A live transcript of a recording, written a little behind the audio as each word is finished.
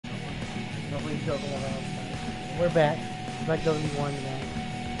We're back. Spike Dudley won the match.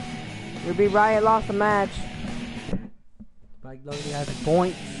 Ruby Riott lost the match. Spike Dudley has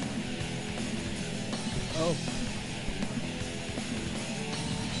points. Oh.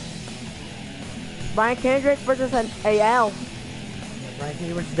 Brian Kendrick versus an AL. Brian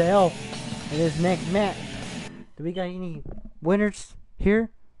Kendrick versus the Elf in this next match. Do we got any winners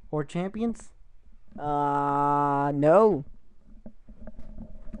here or champions? No.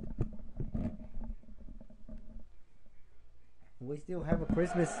 We still have a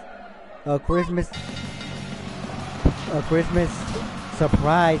Christmas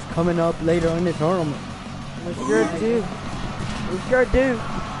surprise coming up later in the tournament. We sure do. We sure do.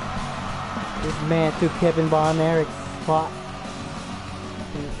 This man took Kevin Von Erich's spot.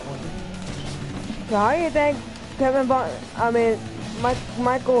 So how do you think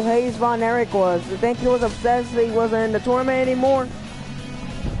Michael Hayes Von Erich was? You think he was obsessed that he wasn't in the tournament anymore?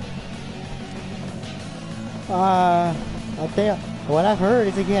 I think what I've heard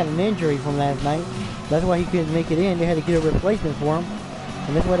is that he had an injury from last night. That's why he couldn't make it in. They had to get a replacement for him.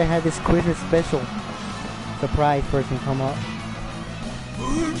 And that's why they had this Christmas special surprise person come up.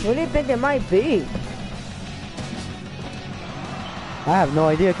 Who do you think it might be? I have no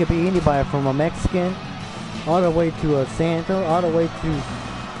idea. It could be anybody from a Mexican all the way to a Santa, all the way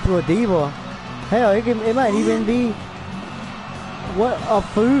to a diva. Hell, it might even be a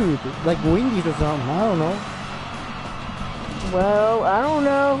food, like Wendy's or something. I don't know. Well, I don't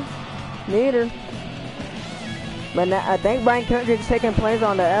know. Neither. But I think Brian Kendrick's taking place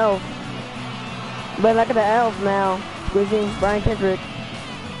on the Elf. But look at the Elf now. Squeezing Brian Kendrick.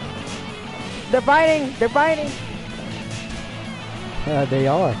 They're fighting! They're fighting! They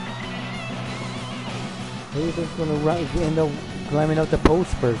are. Who's just going to end up climbing up the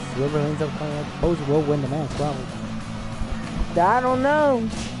post first? Whoever ends up climbing up the post will win the match, probably. I don't know.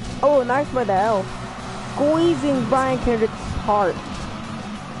 Oh, nice by the Elf. Squeezing Brian Kendrick's heart.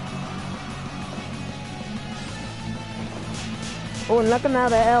 Oh, and look at now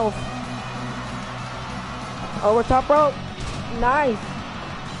the Elf. Over top rope. Nice.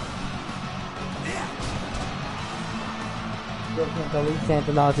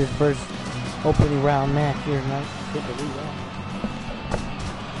 Santa lost his first opening round match here tonight.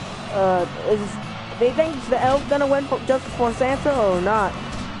 Do you think the Elf gonna win just for Santa or not?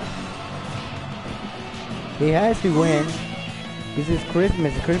 He has to win. This is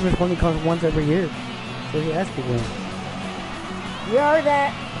Christmas. Christmas only comes once every year, so he has to win. You heard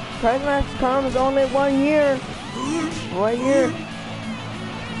that? Christmas comes only 1 year. 1 year.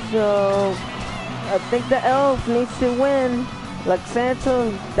 So I think the Elf needs to win. Like Santa,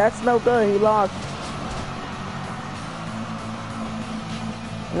 that's no good. He lost.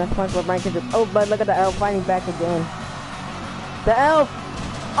 And that's points for Brian Kendrick. Oh, but look at the Elf fighting back again. The Elf.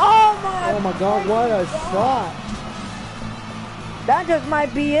 Oh my God! What a shot! That just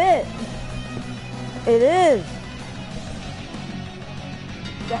might be it. It is.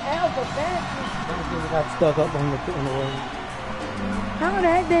 The Elf advances. He got stuck up on the ring. How the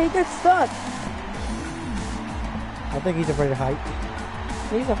heck did he get stuck? I think he's afraid of heights.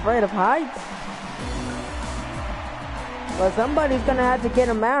 He's afraid of heights? Well, somebody's gonna have to get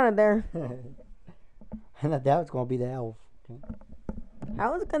him out of there. And I doubt it's gonna be the Elf.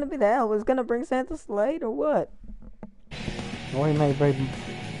 How is it gonna be the Elf? Is it gonna bring Santa Slade or what? Or he may bring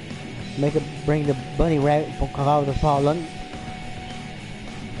the bunny rabbit called the Paul London.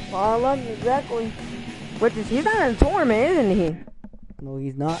 Paul London, exactly. Which is, he's not in a tournament, isn't he? No,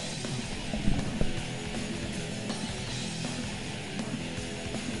 he's not.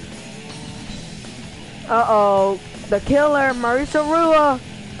 Uh-oh. The killer, Mauricio Rua.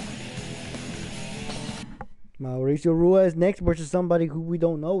 Mauricio Rua is next versus somebody who we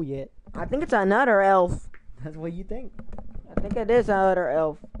don't know yet. I think it's another Elf. That's what you think. I think it is another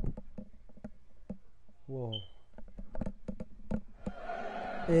Elf. Whoa.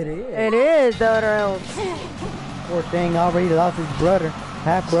 It is. It is the other Elf. Poor thing already lost his brother.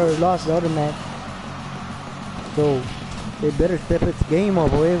 Half brother lost the other match. So they better step its game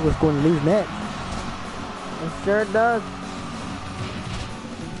up or it was going to lose next. It sure does.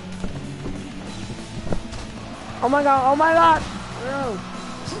 Oh my god, oh my god! No.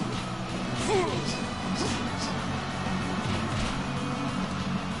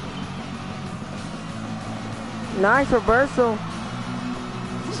 Nice reversal.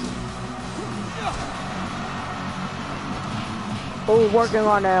 Oh, working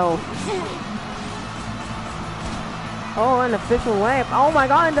on L. Oh, an official lamp. Oh my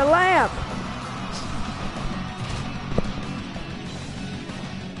god, and the lamp!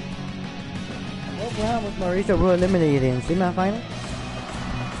 What round was Mauricio Rua eliminated in? Semi-final?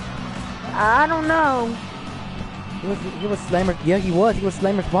 I don't know. He was Slimer's. Yeah, he was. He was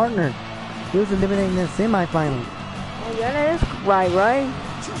Slimer's partner. He was eliminated in the semifinals. Oh, yeah, that is right?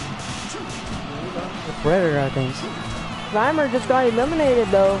 The Predator, I think. Slimer just got eliminated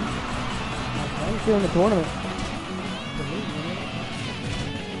though. He's still in the tournament.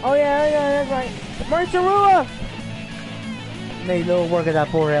 Oh yeah, that's right. Marcerua! Made little work of that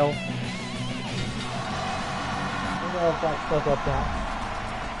poor L. Got stuck up top.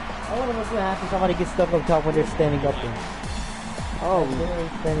 I wonder what's gonna happen if somebody gets stuck up top when they're standing up there. Oh. They're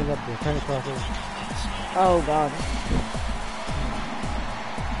standing up there, trying to cross over. Oh god.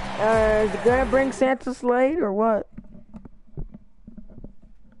 Is it gonna bring Santa Slade or what?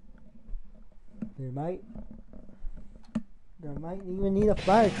 They might even need a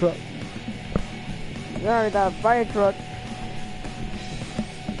fire truck. You already got a fire truck.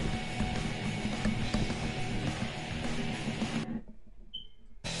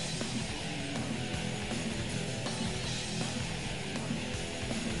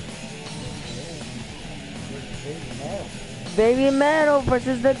 Baby Metal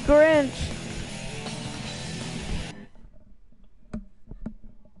versus the Grinch.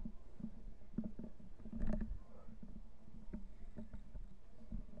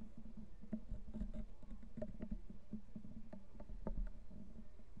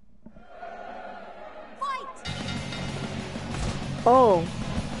 Oh.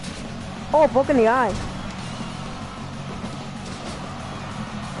 Oh, poke in the eye.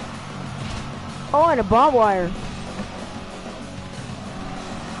 Oh, and a barbed wire.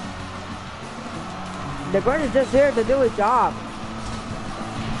 The Grinch is just here to do his job.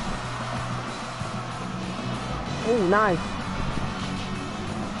 Oh, nice.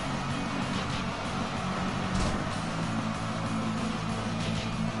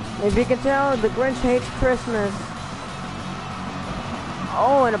 If you can tell, the Grinch hates Christmas.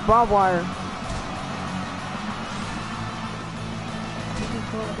 Oh, and a barbed wire.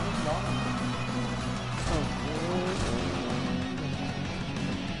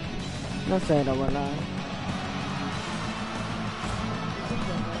 No say that we're not.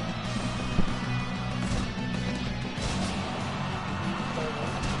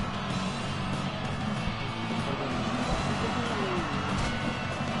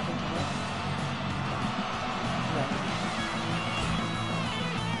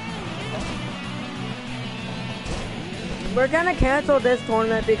 We're gonna cancel this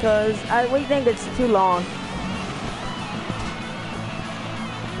tournament because we think it's too long.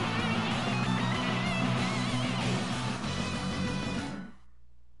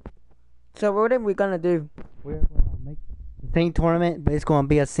 So what are we gonna do? We're gonna make the same tournament, but it's gonna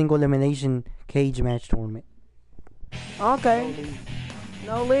be a single elimination cage match tournament. Okay.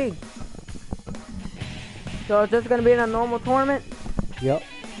 No league. So it's just gonna be in a normal tournament? Yep.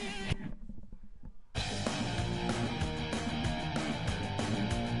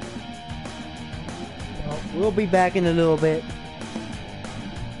 We'll be back in a little bit.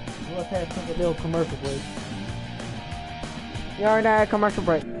 We'll have to take a little commercial break. You already had a commercial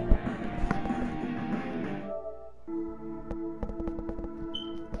break.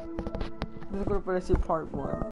 This is going to see part 1.